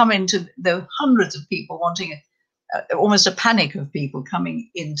they come into, there were hundreds of people wanting almost a panic of people coming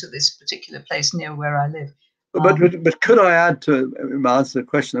into this particular place near where I live. But could I add to answer the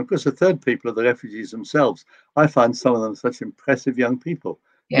question? Of course, the third people are the refugees themselves. I find some of them such impressive young people.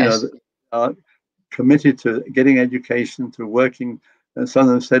 Yes. Committed to getting education, to working. And some of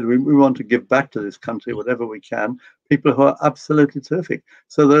them said, we want to give back to this country whatever we can. People who are absolutely terrific.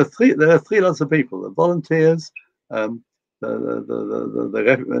 So there are three lots of people: the volunteers,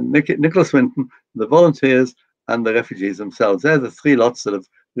 Nicholas Winton, the volunteers, and the refugees themselves. They're the three lots that have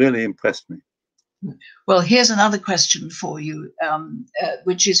really impressed me. Well, here's another question for you,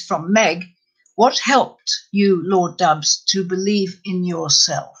 which is from Meg. What helped you, Lord Dubs, to believe in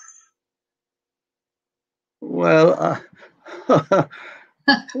yourself? Well,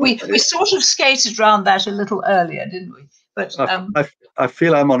 we sort of skated around that a little earlier, didn't we? But I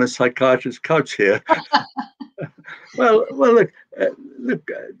feel I'm on a psychiatrist's couch here. Well, look,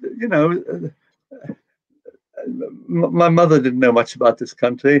 you know, my mother didn't know much about this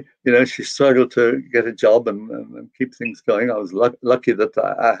country. You know, she struggled to get a job and keep things going. I was lucky that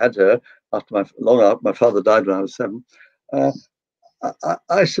I had her after my father died when I was 7.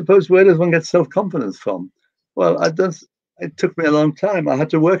 I suppose, where does one get self-confidence from? Well, it took me a long time. I had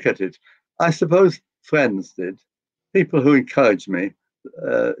to work at it. I suppose friends did. People who encouraged me,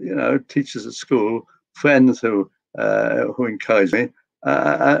 you know, teachers at school, friends who encouraged me,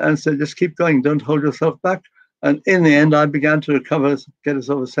 and said, just keep going, don't hold yourself back. And in the end, I began to recover, get a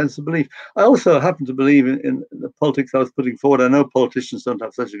sort of sense of belief. I also happen to believe in the politics I was putting forward. I know politicians don't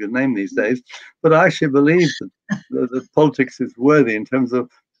have such a good name these days, but I actually believe that politics is worthy in terms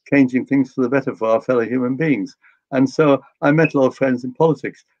of changing things for the better for our fellow human beings. And so I met a lot of friends in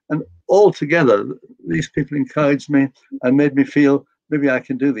politics. And all together, these people encouraged me and made me feel maybe I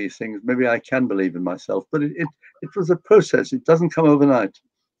can do these things. Maybe I can believe in myself. But it was a process. It doesn't come overnight.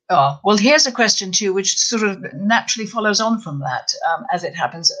 Oh, well, here's a question to you, which sort of naturally follows on from that, as it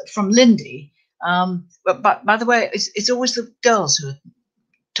happens, from Lindy. But by the way, it's always the girls who are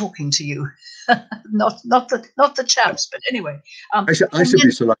talking to you, not the chaps. But anyway, I should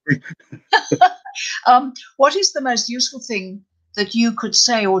be so lucky. What is the most useful thing that you could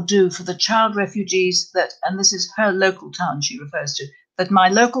say or do for the child refugees that, and this is her local town she refers to, that my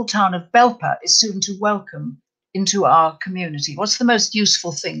local town of Belper is soon to welcome into our community? What's the most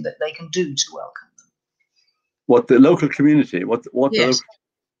useful thing that they can do to welcome them? What, the local community? Yes.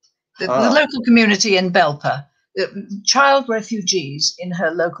 The local community in Belper, child refugees in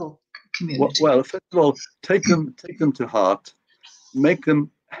her local community. Well, first of all, take them to heart,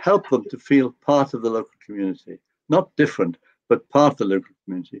 help them to feel part of the local community, not different, but part of the local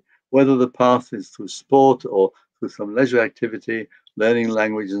community, whether the path is through sport or through some leisure activity, learning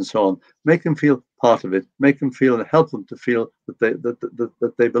language and so on. Make them feel part of it. Make them feel and help them to feel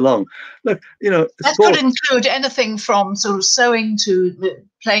that they belong. Look, you know, that could include anything from sort of sewing to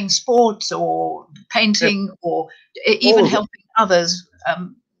playing sports or painting, or even helping others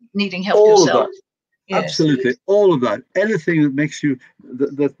needing help yourself. Yes. Absolutely, all of that. Anything that makes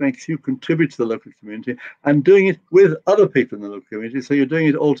you contribute to the local community, and doing it with other people in the local community. So you're doing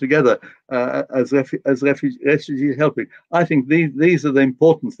it all together as refugees helping. I think these are the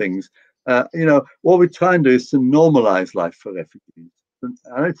important things. You know, what we try and do is to normalize life for refugees.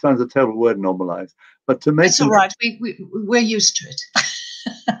 I know it sounds a terrible word, normalize, but to make it's all right. We're used to it.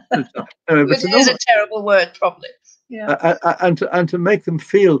 It is a terrible word, probably. Yeah. And to make them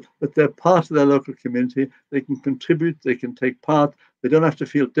feel that they're part of their local community, they can contribute, they can take part, they don't have to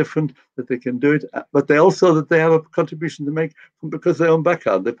feel different, that they can do it, but they also that they have a contribution to make because their own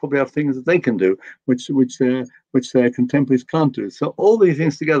background. They probably have things that they can do which their contemporaries can't do. So all these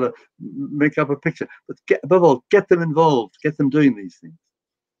things together make up a picture. But above all, get them involved, get them doing these things.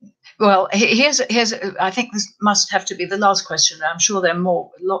 Well, here's I think this must have to be the last question. I'm sure there are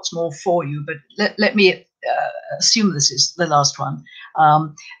lots more for you, but let me assume this is the last one.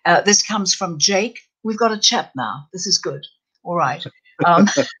 This comes from Jake. We've got a chat now. This is good. All right.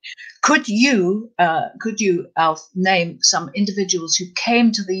 Could you, Alf, name some individuals who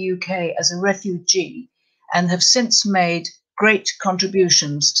came to the UK as a refugee and have since made great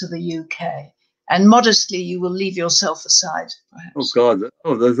contributions to the UK? And modestly, you will leave yourself aside, perhaps. Oh God!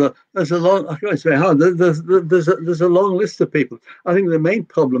 Oh, there's a long. I can't say how. There's a long list of people. I think the main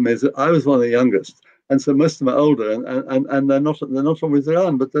problem is that I was one of the youngest, and so most of them are older, and they're not always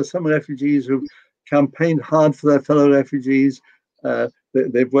around. But there's some refugees who've campaigned hard for their fellow refugees.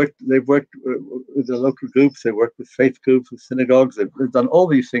 They've worked with the local groups. They've worked with faith groups, with synagogues. They've done all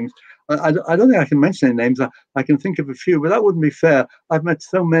these things. I don't think I can mention any names. I can think of a few, but that wouldn't be fair. I've met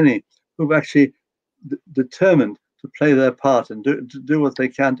so many who've actually determined to play their part and do what they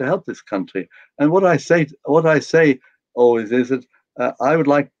can to help this country. And what I say always is that I would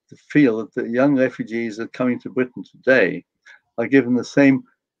like to feel that the young refugees that are coming to Britain today are given the same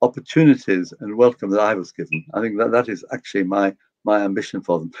opportunities and welcome that I was given. I think that is actually my ambition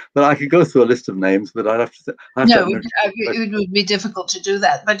for them. But I could go through a list of names, but I'd have to. It would be difficult to do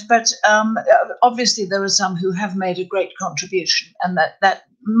that. But obviously there are some who have made a great contribution, and that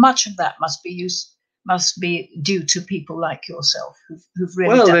much of that must be due to people like yourself who've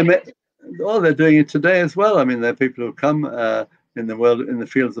really done it. They're doing it today as well. I mean, there are people who come in the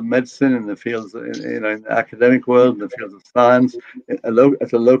fields of medicine, in the fields, in the academic world, in the fields of science, at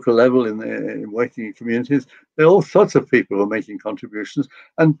a local level, in working in communities. There are all sorts of people who are making contributions,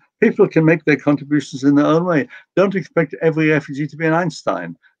 and people can make their contributions in their own way. Don't expect every refugee to be an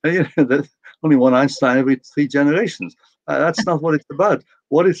Einstein. There's only one Einstein every 3 generations. That's not what it's about.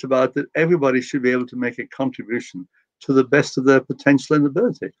 What it's about, that everybody should be able to make a contribution to the best of their potential and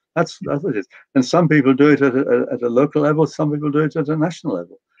ability. That's what it is. And some people do it at a local level, some people do it at a national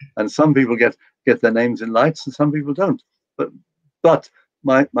level. And some people get their names in lights and some people don't. But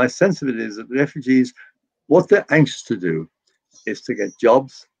my sense of it is that refugees, what they're anxious to do is to get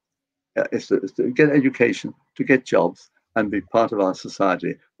jobs, is to get education, to get jobs, and be part of our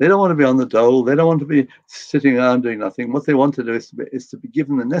society. They don't want to be on the dole. They don't want to be sitting around doing nothing. What they want to do is to be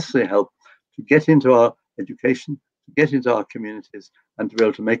given the necessary help to get into our education, to get into our communities, and to be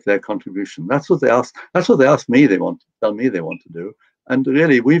able to make their contribution. That's what they ask. That's what they ask me. They want to tell me they want to do. And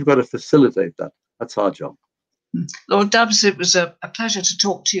really, we've got to facilitate that. That's our job. Lord Dubs, it was a pleasure to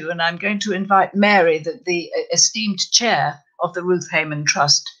talk to you, and I'm going to invite Mary, the esteemed chair of the Ruth Hayman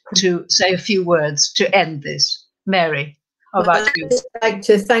Trust, to say a few words to end this. Mary, how about you? I'd like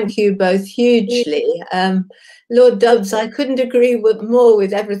to thank you both hugely. Lord Dubs, I couldn't agree more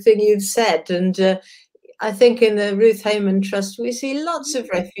with everything you've said, and I think in the Ruth Hayman Trust we see lots of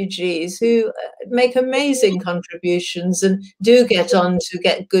refugees who make amazing contributions and do get on to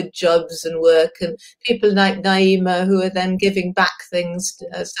get good jobs and work, and people like Naima who are then giving back things,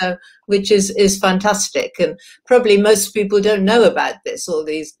 which is fantastic. And probably most people don't know about this, all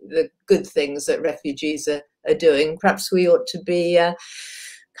the good things that refugees are doing. Perhaps we ought to be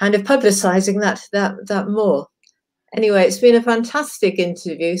kind of publicising that more. Anyway, it's been a fantastic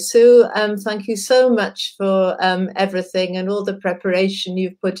interview, Sue. Thank you so much for everything and all the preparation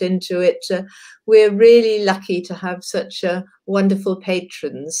you've put into it. We're really lucky to have such wonderful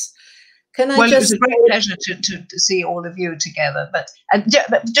patrons. It was a great pleasure to see all of you together. But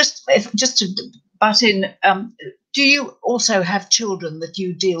just to butt in, do you also have children that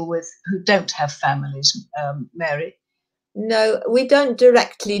you deal with who don't have families, Mary? No, we don't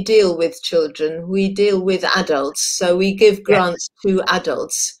directly deal with children. We deal with adults. So we give grants to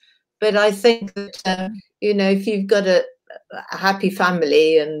adults. But I think that, if you've got a happy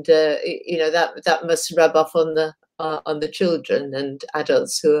family and, that must rub off on the children and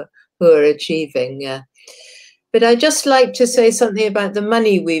adults who are achieving. But I'd just like to say something about the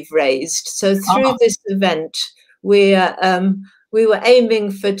money we've raised. So through this event, we were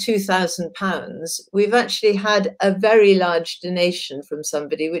aiming for £2,000. We've actually had a very large donation from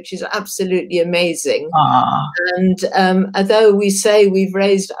somebody, which is absolutely amazing. And although we say we've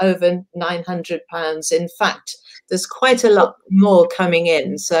raised over £900, in fact, there's quite a lot more coming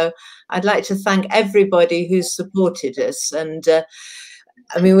in. So I'd like to thank everybody who's supported us. And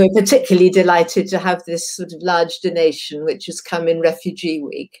we're particularly delighted to have this sort of large donation, which has come in Refugee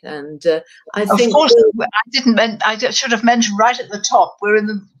Week. And I think, of course, I should have mentioned right at the top, we're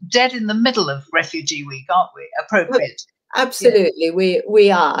dead in the middle of Refugee Week, aren't we? Appropriate. Absolutely,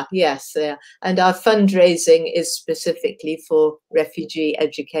 we are, yes. And our fundraising is specifically for refugee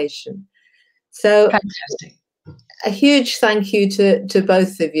education. So fantastic. A huge thank you to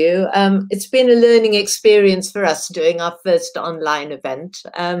both of you. It's been a learning experience for us doing our first online event.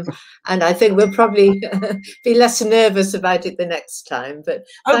 And I think we'll probably be less nervous about it the next time. But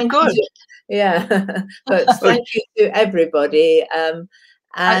thank you. But thank you to everybody. And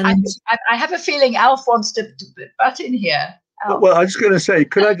I have a feeling Alf wants to butt in here. Alf. Well, I was going to say,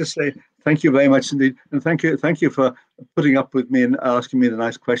 could I just say thank you very much indeed, and thank you for putting up with me and asking me the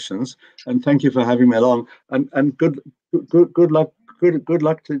nice questions, and thank you for having me along, and good luck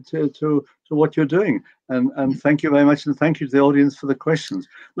to what you're doing, and thank you very much, and thank you to the audience for the questions.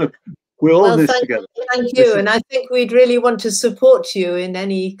 Look, we're all in this together. Thank you, and I think we'd really want to support you in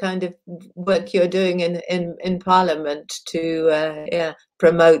any kind of work you're doing in Parliament to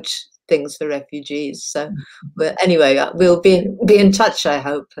promote things for refugees. So, but anyway, we'll be in touch, I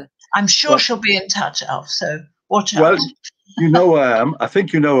hope. I'm sure she'll be in touch, Alf, so watch out. Well, you know where I am. I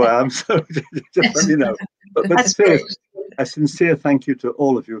think you know where I am, so just let me know. But seriously, a sincere thank you to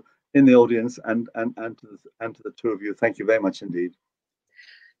all of you in the audience and to the two of you. Thank you very much indeed.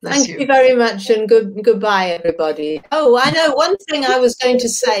 Thank you very much, and goodbye, everybody. Oh, I know one thing I was going to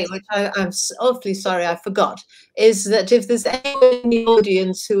say, which I'm awfully sorry I forgot, is that if there's anyone in the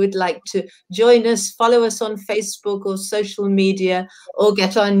audience who would like to join us, follow us on Facebook or social media, or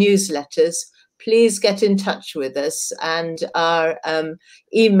get our newsletters, please get in touch with us. And our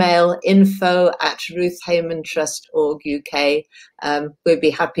email info@ruthhaymantrust.org.uk. We'd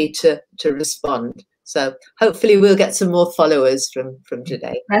be happy to respond. So hopefully we'll get some more followers from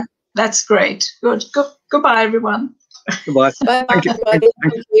today. That's great. Good. Goodbye, everyone. Goodbye. Bye. Thank you. Thank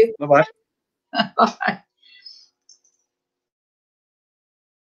you. Bye-bye. Bye-bye.